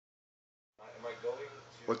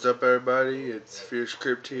What's up, everybody? It's Fierce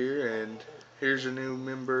Crypt here, and here's a new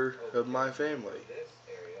member of my family.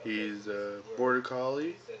 He's a border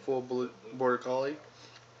collie, border collie,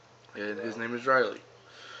 and his name is Riley.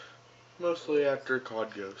 Mostly after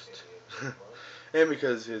Cod Ghost, and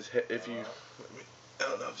because if you, I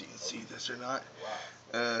don't know if you can see this or not.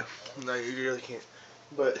 No, you really can't.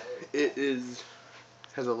 But it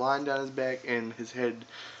has a line down his back, and his head.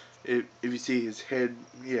 If you see his head,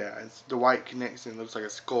 yeah, the white connects and looks like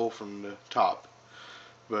a skull from the top.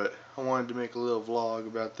 But I wanted to make a little vlog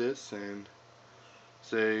about this and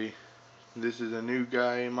say this is a new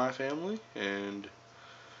guy in my family, and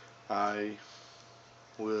I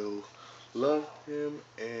will love him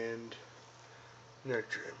and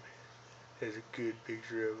nurture him. There's a good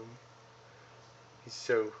picture of him. He's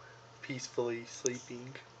so peacefully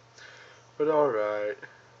sleeping. But alright,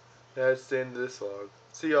 that's the end of this vlog.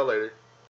 See y'all later.